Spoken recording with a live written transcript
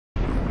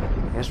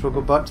Guess we'll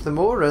go back to the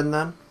motor inn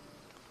then.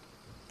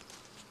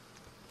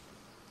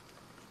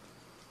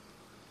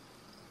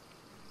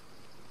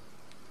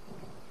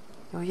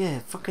 Oh yeah,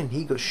 fucking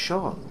he got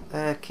shot.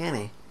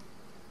 Kenny.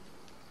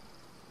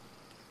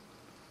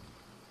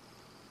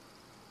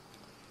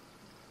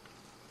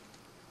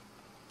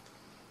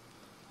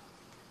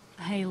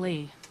 Hey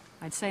Lee,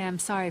 I'd say I'm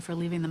sorry for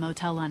leaving the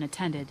motel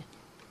unattended,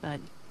 but,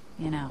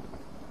 you know.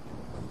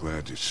 I'm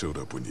glad you showed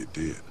up when you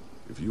did.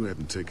 If you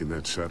hadn't taken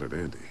that shot at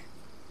Andy,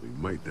 we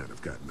might not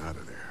have gotten out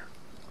of there.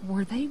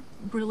 Were they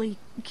really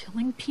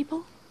killing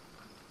people?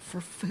 For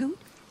food?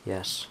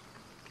 Yes.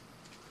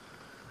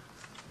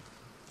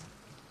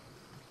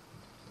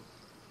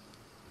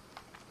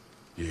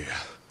 Yeah,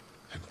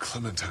 and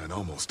Clementine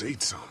almost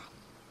ate some.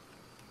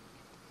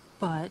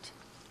 But...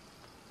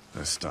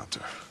 I stopped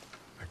her.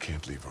 I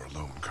can't leave her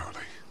alone, Carly.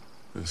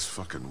 This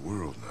fucking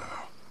world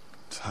now.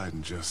 It's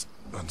hiding just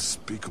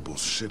unspeakable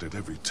shit at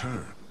every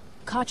turn.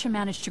 Katja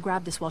managed to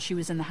grab this while she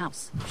was in the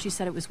house. She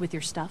said it was with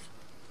your stuff.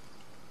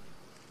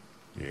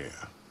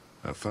 Yeah.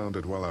 I found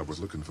it while I was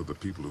looking for the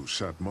people who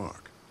shot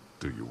Mark.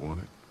 Do you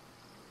want it?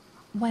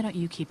 Why don't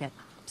you keep it?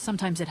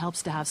 Sometimes it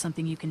helps to have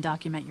something you can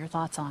document your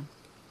thoughts on.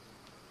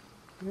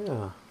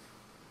 Yeah.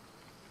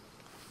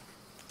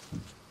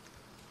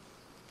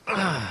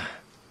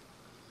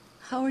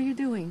 How are you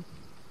doing?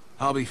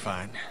 I'll be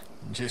fine.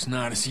 Just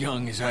not as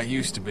young as I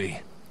used to be.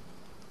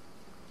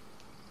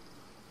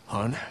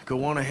 Hun,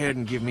 go on ahead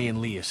and give me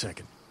and Lee a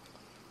second.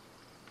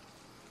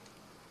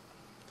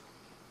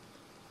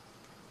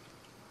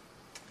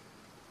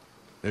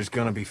 There's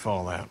gonna be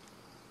fallout.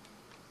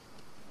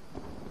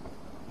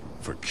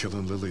 For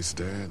killing Lily's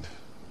dad?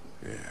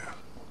 Yeah,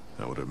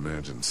 I would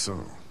imagine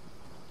so.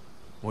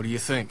 What do you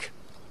think?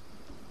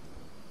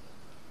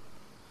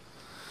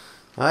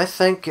 I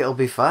think it'll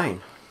be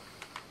fine.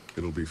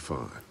 It'll be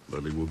fine.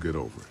 Lily will get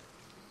over it.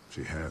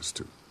 She has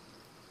to.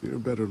 You're a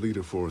better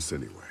leader for us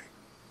anyway.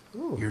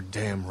 Ooh. You're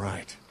damn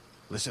right.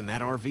 Listen,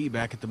 that RV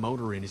back at the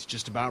motor inn is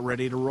just about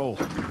ready to roll.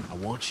 I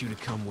want you to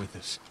come with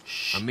us.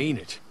 Shh. I mean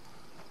it.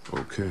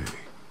 Okay.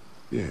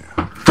 Yeah.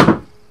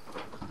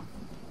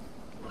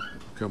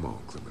 Come on,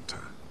 Clementine.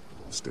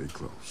 Stay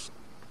close.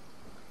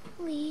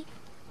 Lee,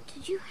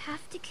 did you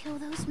have to kill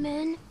those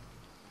men?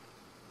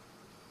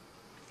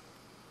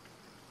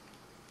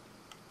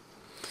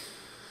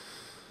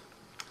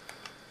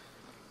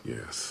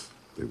 Yes,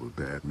 they were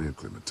bad men,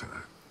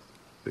 Clementine.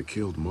 They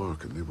killed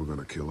Mark and they were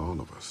gonna kill all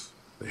of us.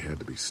 They had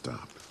to be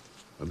stopped.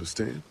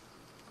 Understand?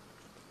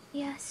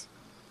 Yes,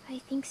 I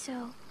think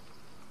so.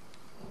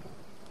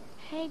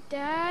 Hey,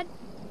 Dad,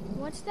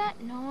 what's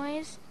that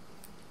noise?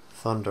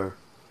 Thunder.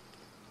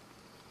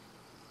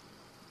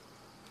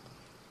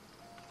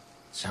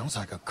 Sounds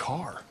like a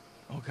car.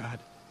 Oh god,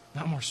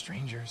 not more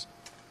strangers.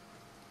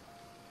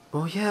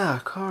 Oh yeah, a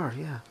car,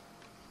 yeah.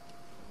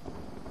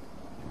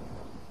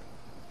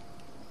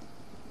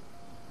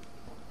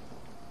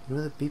 You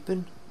know the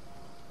beeping?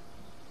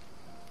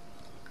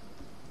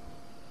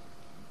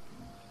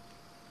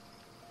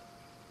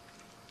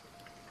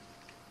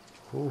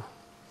 Oh.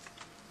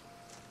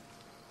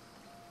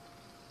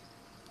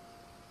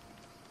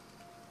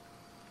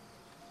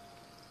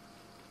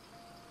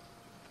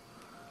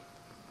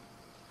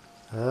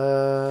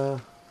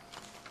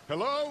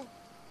 Hello?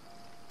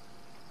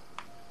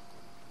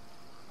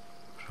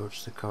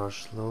 Approach the car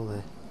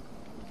slowly.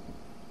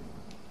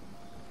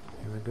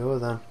 Here we go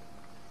then.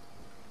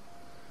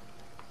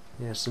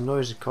 Yeah, it's the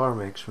noise the car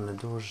makes when the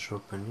doors are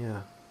open,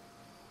 yeah.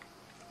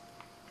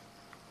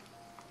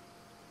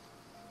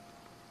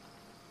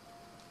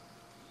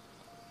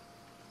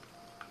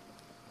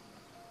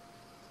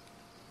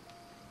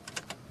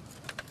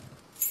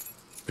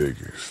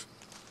 Figures.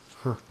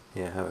 Huh,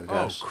 yeah, how it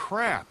Oh, goes.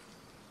 crap.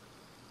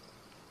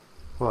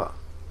 What?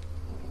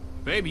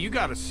 Baby, you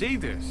gotta see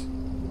this.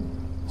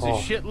 It's Oh.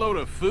 a shitload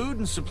of food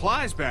and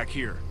supplies back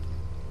here.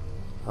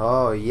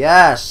 Oh,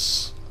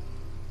 yes!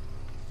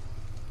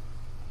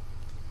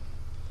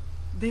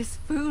 This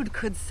food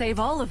could save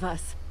all of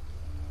us.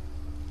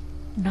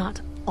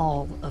 Not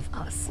all of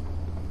us.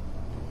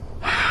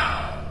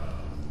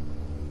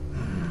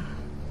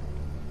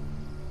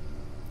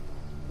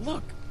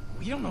 Look,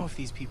 we don't know if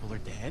these people are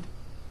dead.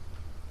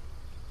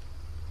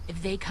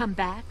 If they come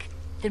back,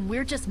 then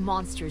we're just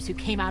monsters who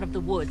came out of the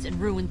woods and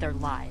ruined their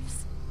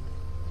lives.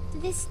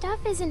 This stuff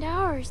isn't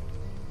ours.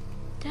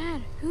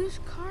 Dad, whose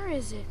car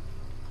is it?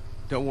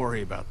 Don't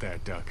worry about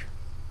that, Duck.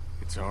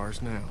 It's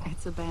ours now.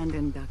 It's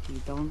abandoned,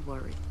 Ducky. Don't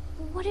worry.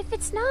 What if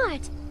it's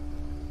not?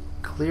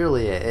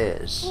 Clearly it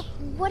is.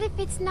 What if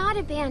it's not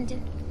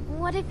abandoned?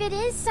 What if it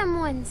is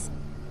someone's?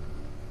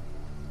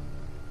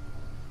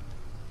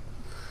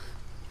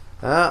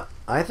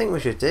 I think we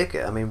should take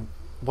it. I mean,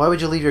 why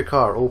would you leave your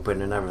car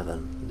open and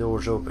everything? The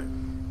door's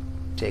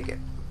open. Take it.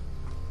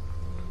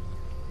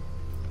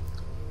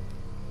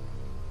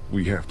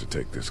 We have to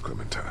take this,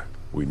 Clementine.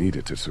 We need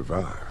it to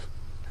survive.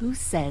 Who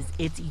says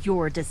it's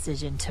your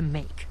decision to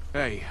make?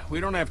 Hey, we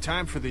don't have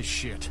time for this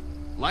shit.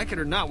 Like it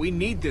or not, we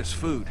need this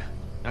food.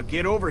 Now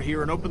get over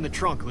here and open the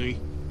trunk, Lee.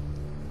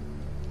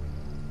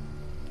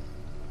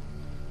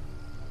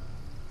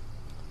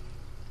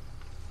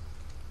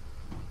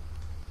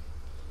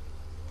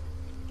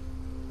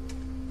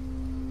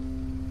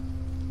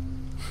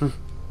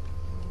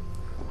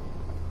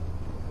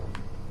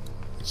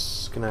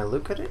 Can I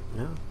look at it?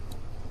 No.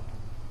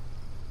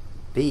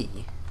 B.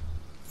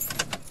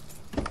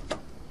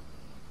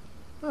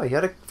 Oh, he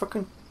had a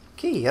fucking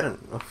key. I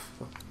didn't. Oh,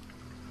 fuck.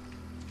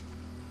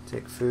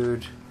 Take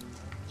food.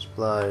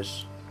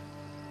 Supplies.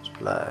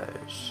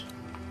 Supplies.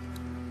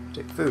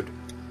 Take food.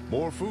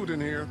 More food in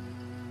here.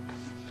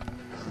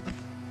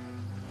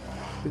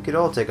 We could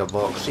all take a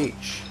box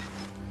each.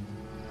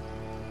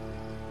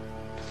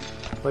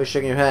 Why are you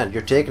shaking your hand?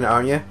 You're taking it,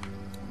 aren't you?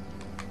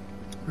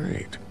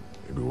 Great.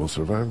 Maybe we'll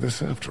survive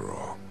this after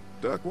all.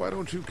 Duck, why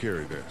don't you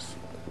carry this?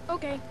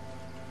 Okay.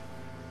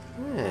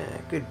 Yeah,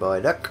 good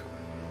boy, Duck.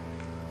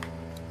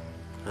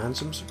 And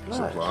some supplies.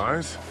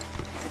 Supplies?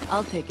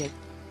 I'll take it.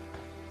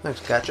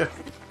 Thanks, Catcher.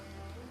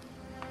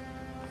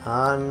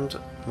 And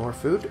more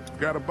food.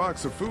 Got a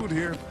box of food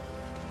here.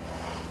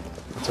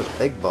 That's a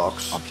big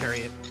box. I'll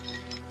carry it.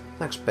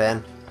 Thanks,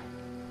 Ben.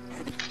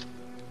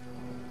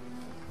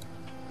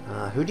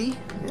 Hoodie?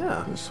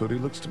 Yeah. This hoodie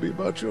looks to be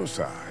about your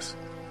size.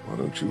 Why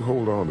don't you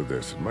hold on to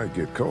this? It might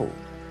get cold.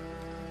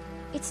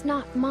 It's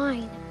not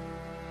mine.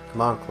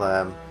 Come on,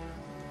 Clam.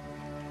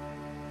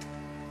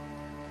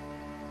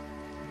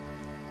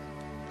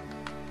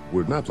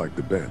 We're not like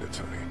the bandits,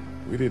 honey.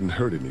 We didn't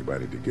hurt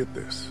anybody to get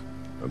this.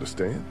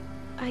 Understand?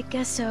 I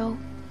guess so.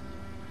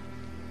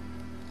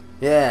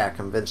 Yeah, I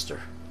convinced her.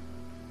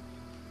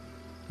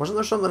 Wasn't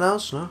there something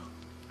else? No?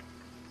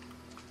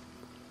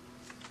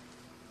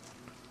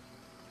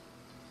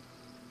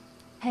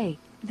 Hey,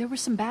 there were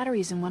some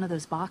batteries in one of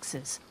those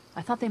boxes.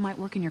 I thought they might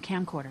work in your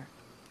camcorder.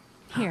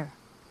 Here,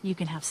 you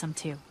can have some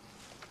too.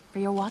 For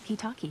your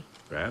walkie-talkie.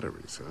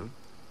 Batteries, huh?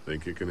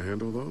 Think you can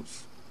handle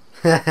those?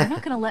 You're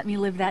not gonna let me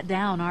live that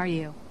down, are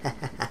you?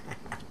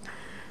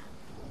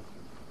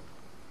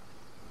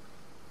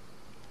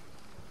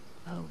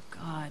 Oh,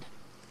 God.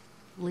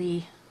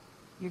 Lee,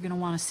 you're gonna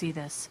want to see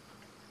this.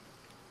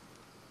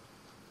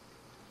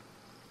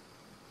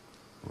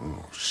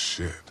 Oh,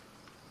 shit.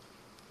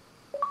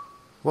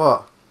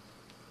 What?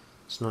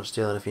 It's not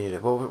stealing if you need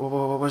it.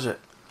 What was it?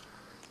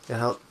 It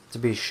helped to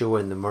be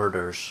showing the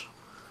murders.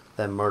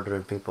 Them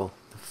murdering people.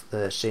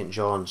 The St.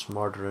 John's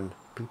murdering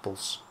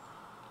peoples.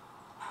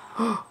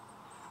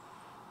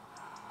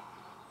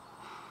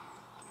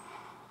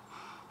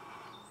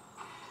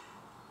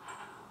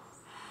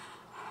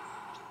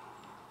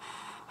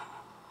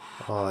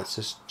 Oh, it's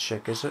this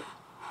chick, is it?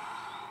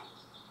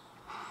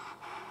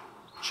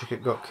 Chick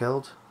that got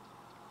killed?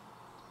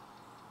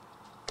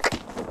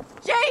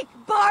 Jake,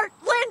 Bart,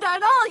 Linda,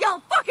 and all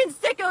y'all fucking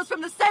sickos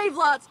from the save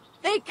lots.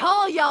 They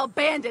call y'all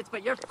bandits,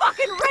 but you're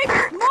fucking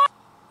rapists.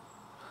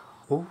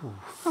 Ooh.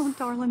 Oh,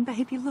 darling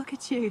baby, look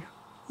at you.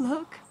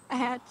 Look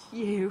at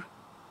you.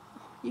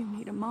 You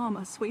need a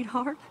mama,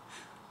 sweetheart.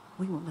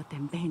 We won't let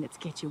them bandits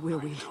get you, will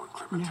we?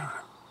 No.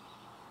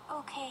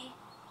 Okay.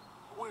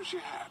 Where's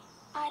your hat?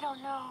 I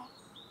don't know.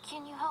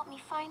 Can you help me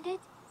find it?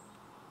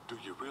 Do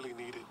you really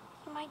need it?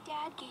 My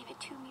dad gave it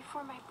to me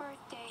for my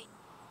birthday.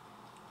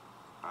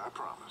 I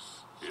promise.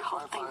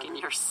 Y'all thinking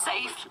you're I'll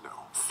safe? let you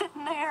know.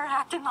 Sitting there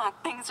acting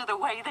like things are the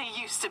way they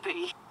used to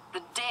be.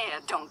 The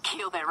dead don't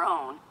kill their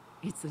own.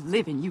 It's the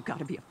living you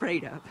gotta be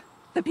afraid of.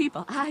 The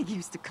people I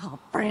used to call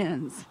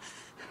friends.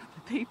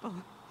 The people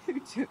who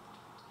took...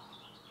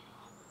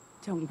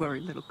 Don't worry,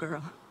 little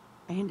girl.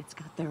 Bandits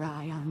got their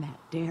eye on that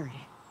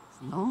dairy.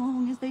 As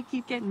long as they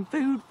keep getting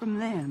food from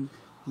them,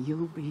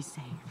 you'll be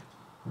safe.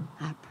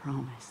 I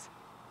promise.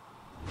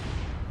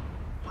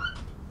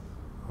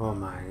 Oh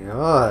my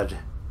God.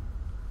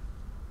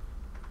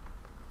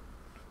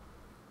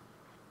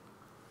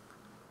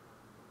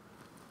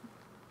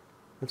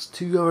 It's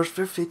 2 hours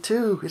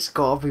 52. It's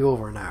gotta be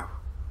over now.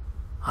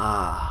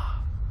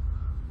 Ah.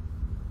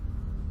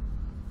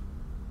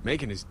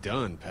 Making is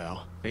done,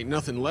 pal. Ain't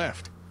nothing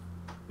left.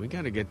 We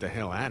gotta get the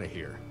hell out of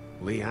here.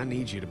 Lee, I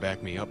need you to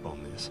back me up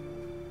on this.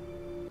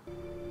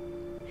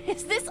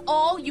 Is this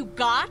all you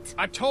got?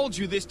 I told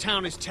you this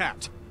town is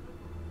tapped.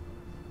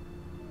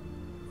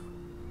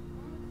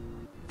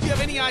 Do you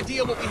have any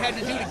idea what we had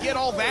to do to get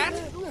all that?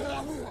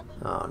 Oh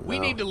no. We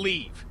need to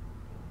leave.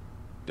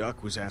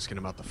 Duck was asking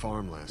about the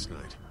farm last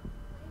night.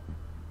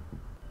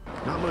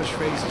 Not much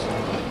phases.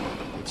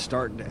 It's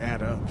starting to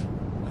add up.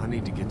 I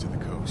need to get to the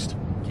coast.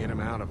 Get him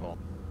out of all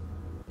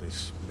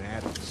this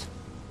madness.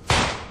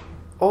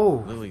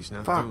 Oh, Lily's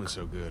not fuck. doing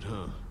so good,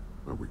 huh?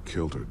 Well, we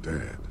killed her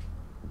dad.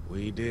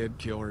 We did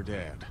kill her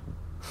dad.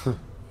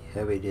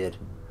 Yeah, we did.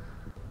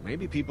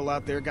 Maybe people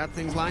out there got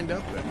things lined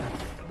up better.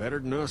 Better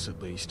than us,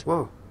 at least.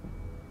 Whoa.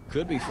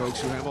 Could be folks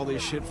who have all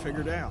this shit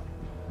figured out.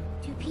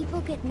 Do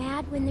people get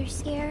mad when they're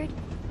scared?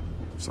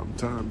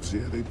 Sometimes,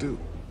 yeah, they do.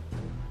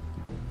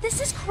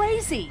 This is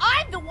crazy.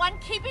 I'm the one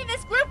keeping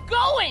this group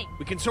going.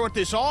 We can sort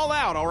this all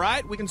out, all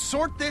right? We can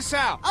sort this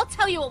out. I'll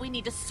tell you what we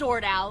need to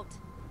sort out.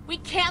 We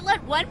can't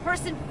let one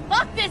person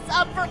fuck this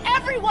up for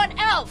everyone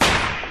else.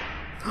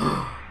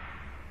 Oh.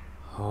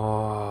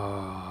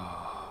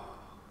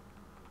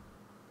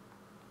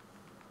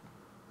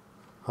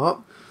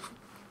 Oh.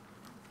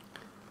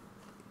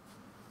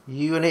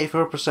 You and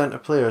 84%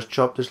 of players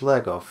chopped his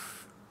leg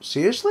off.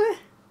 Seriously?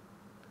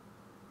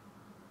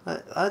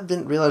 I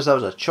didn't realise that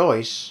was a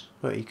choice.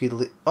 But you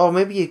could oh,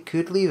 maybe you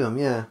could leave him,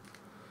 yeah.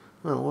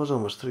 Well, it was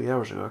almost 3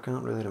 hours ago, I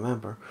can't really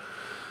remember.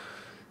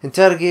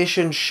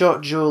 Interrogation,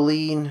 shot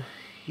Jolene.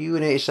 You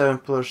and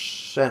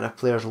 87% of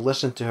players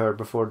listened to her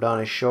before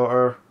Danny shot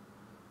her.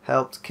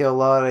 Helped kill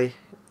Larry.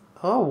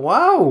 Oh,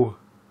 wow!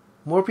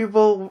 More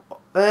people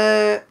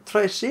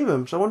try to save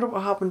him, so I wonder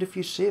what happened if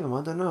you save him,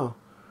 I don't know.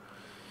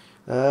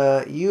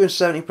 You and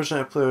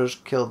 70% of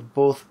players killed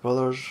both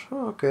brothers.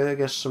 Oh, okay, I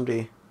guess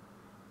somebody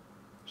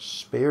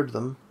spared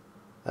them.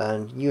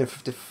 And you and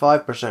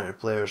 55% of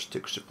players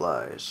took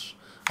supplies.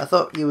 I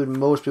thought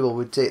most people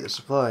would take the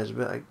supplies,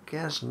 but I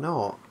guess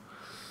not.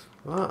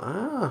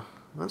 Well,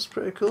 that's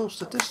pretty cool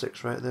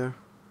statistics right there.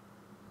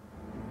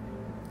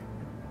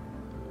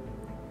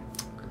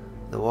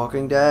 The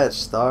Walking Dead,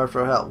 Starved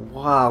for Help.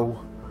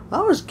 Wow,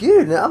 that was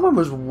good. That one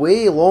was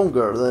way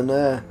longer than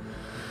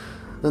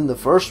the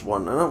first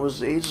one, and that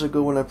was ages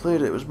ago when I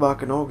played it. It was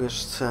back in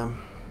August. Said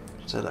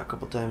that a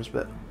couple times,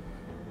 but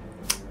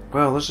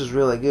wow, this is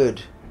really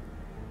good.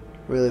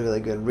 Really, really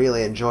good.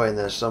 Really enjoying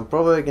this. I'm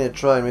probably going to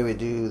try and maybe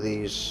do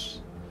these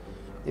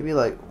maybe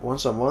like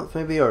once a month,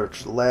 maybe, or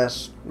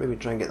less. Maybe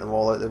try and get them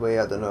all out of the way.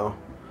 I don't know.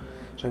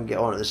 So I can get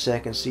on to the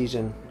second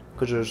season,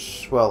 because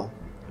there's, well,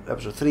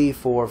 episode 3,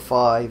 4,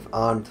 5,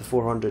 and the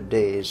 400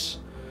 days.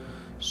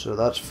 So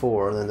that's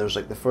 4, and then there's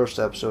like the first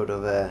episode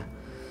of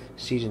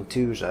season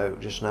 2's out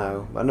just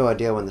now. I have no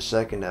idea when the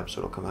second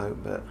episode will come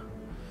out, but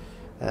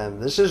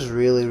this is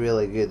really,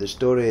 really good. The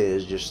story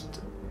is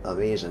just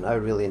amazing. I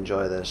really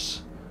enjoy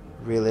this.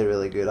 Really,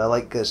 really good. I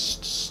like this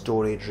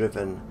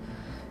story-driven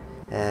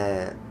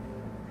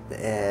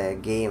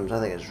games. I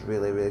think it's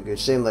really, really good.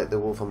 Same like The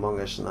Wolf Among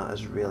Us, and that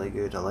is really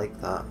good. I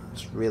like that.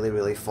 It's really,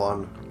 really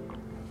fun.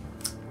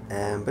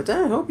 But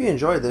I hope you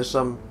enjoyed this.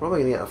 I'm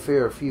probably going to get a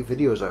fair few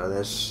videos out of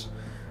this.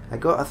 I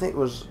think it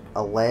was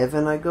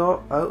 11 I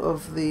got out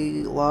of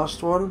the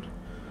last one.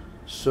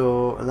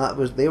 So, and that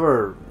was, they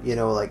were, you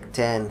know, like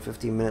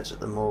 10-15 minutes at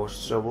the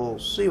most. So we'll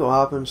see what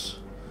happens.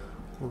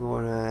 We'll go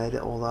and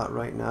edit all that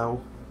right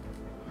now.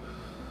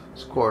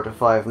 It's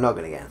 4:45. I'm not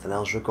going to get anything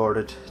else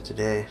recorded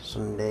today,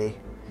 Sunday.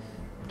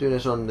 Doing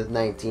this on the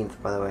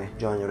 19th, by the way,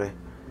 January.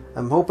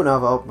 I'm hoping to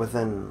have it up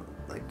within,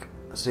 like,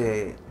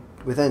 say,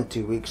 within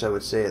 2 weeks, I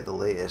would say, at the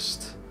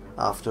latest.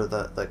 After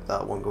that, like,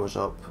 that one goes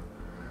up.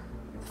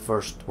 The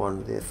first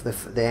one,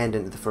 the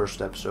ending of the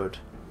first episode.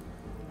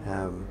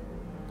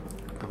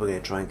 Probably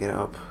going to try and get it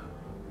up.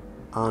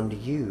 And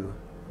you.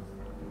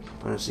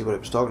 I want to see what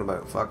it was talking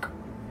about. Fuck.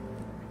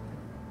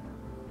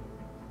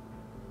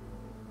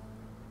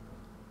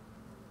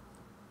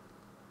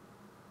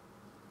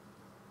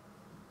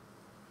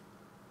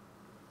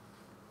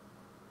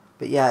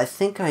 But yeah, I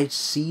think I'd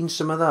seen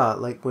some of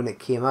that, like, when it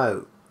came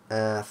out.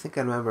 I think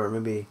I remember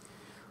maybe,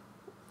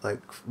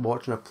 like,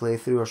 watching a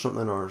playthrough or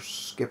something, or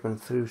skipping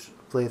through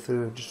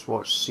playthrough, just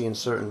seeing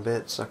certain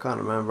bits. I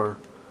can't remember,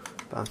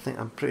 but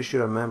I'm pretty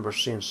sure I remember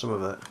seeing some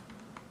of it.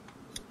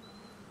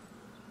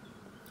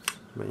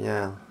 But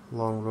yeah,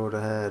 long road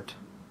ahead.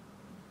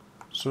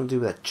 Something to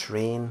do with a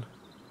train.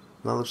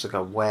 That looks like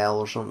a well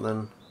or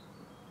something.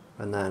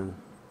 And then,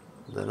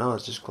 I don't know,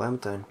 it's just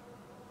Clementine.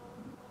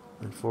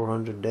 In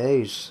 400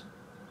 days.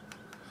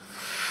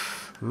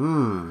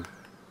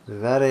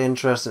 Very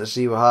interesting to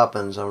see what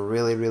happens. I'm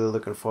really, really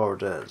looking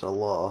forward to it.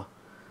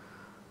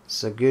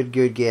 It's a good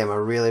game.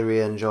 I'm really,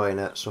 really enjoying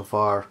it so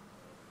far.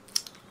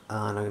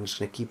 And I'm just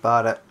going to keep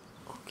at it.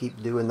 I'll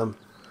keep doing them.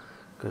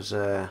 Because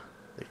they're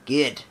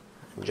good.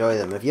 Enjoy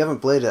them. If you haven't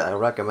played it, I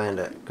recommend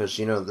it. Because,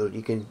 you know,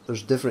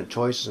 there's different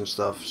choices and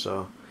stuff.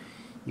 So,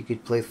 you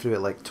could play through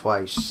it like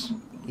twice.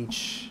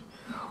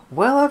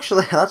 Well,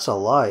 actually, that's a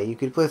lie. You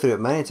could play through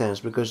it many times,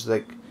 because,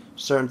 like,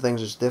 certain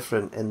things is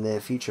different in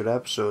the future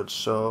episodes,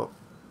 so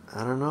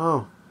I don't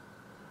know.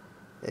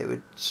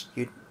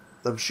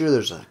 I'm sure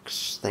there's a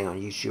thing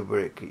on YouTube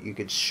where you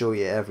could show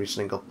you every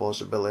single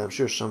possibility. I'm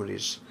sure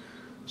somebody's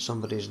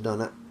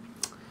done it.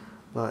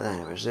 But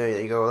anyways, there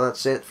you go.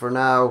 That's it for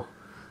now.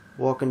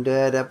 Walking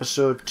Dead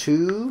episode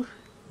 2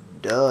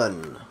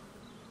 done.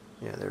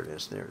 Yeah, there it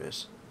is. There it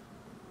is.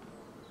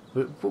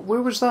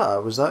 Where was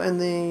that? Was that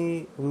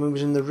when we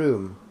was in the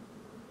room?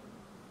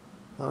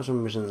 That was when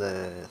we was in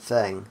the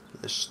thing,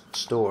 the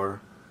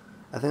store.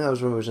 I think that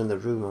was when we was in the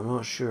room, I'm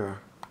not sure.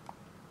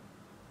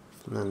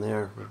 And then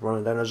there, we're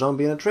running down a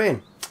zombie in a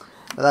train.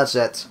 But that's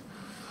it.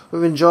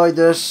 We've enjoyed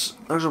this.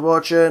 Thanks for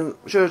watching.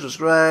 Share,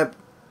 subscribe.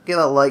 Get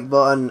that like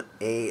button.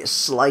 A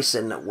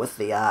slicing with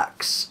the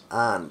axe.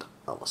 And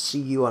I will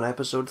see you on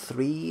episode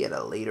 3 at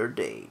a later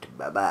date.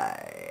 Bye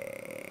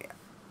bye.